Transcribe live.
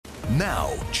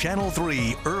Now, Channel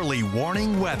 3 early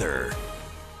warning weather.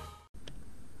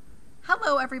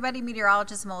 Hello everybody,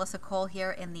 meteorologist Melissa Cole here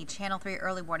in the Channel 3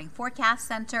 Early Warning Forecast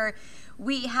Center.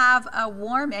 We have a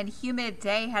warm and humid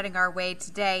day heading our way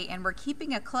today, and we're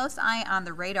keeping a close eye on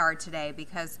the radar today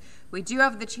because we do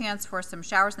have the chance for some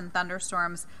showers and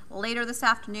thunderstorms later this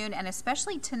afternoon and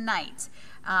especially tonight.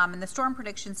 And the Storm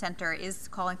Prediction Center is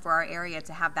calling for our area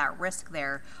to have that risk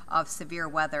there of severe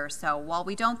weather. So while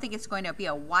we don't think it's going to be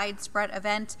a widespread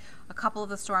event, a couple of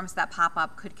the storms that pop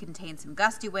up could contain some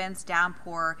gusty winds,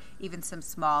 downpour, even some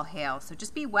small hail. So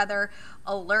just be weather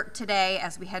alert today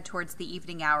as we head towards the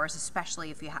evening hours, especially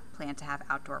if you plan to have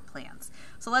outdoor plans.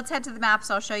 So let's head to the map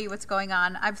so I'll show you what's going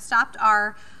on. I've stopped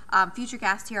our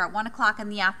futurecast here at 1 o'clock in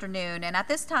the afternoon, and at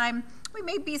this time we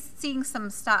may be seeing some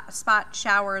spot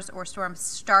showers or storms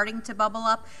starting to bubble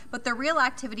up, but the real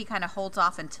activity kind of holds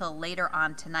off until later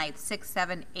on tonight, 6,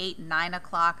 7, 8, 9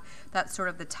 o'clock. That's sort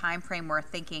of the time frame we're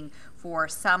thinking for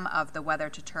some of the weather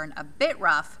to turn a bit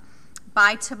rough.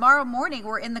 By tomorrow morning,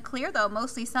 we're in the clear though,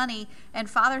 mostly sunny, and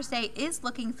Father's Day is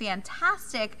looking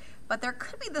fantastic, but there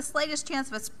could be the slightest chance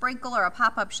of a sprinkle or a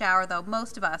pop-up shower, though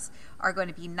most of us are going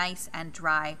to be nice and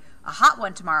dry. A hot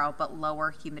one tomorrow, but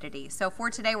lower humidity. So for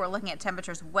today, we're looking at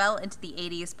temperatures well into the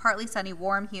 80s, partly sunny,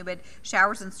 warm, humid,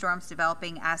 showers and storms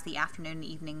developing as the afternoon and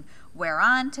evening wear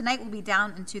on. Tonight will be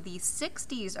down into the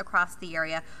 60s across the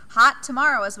area. Hot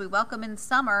tomorrow as we welcome in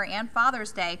summer and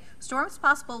Father's Day. Storms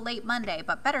possible late Monday,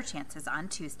 but better chances on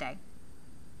Tuesday.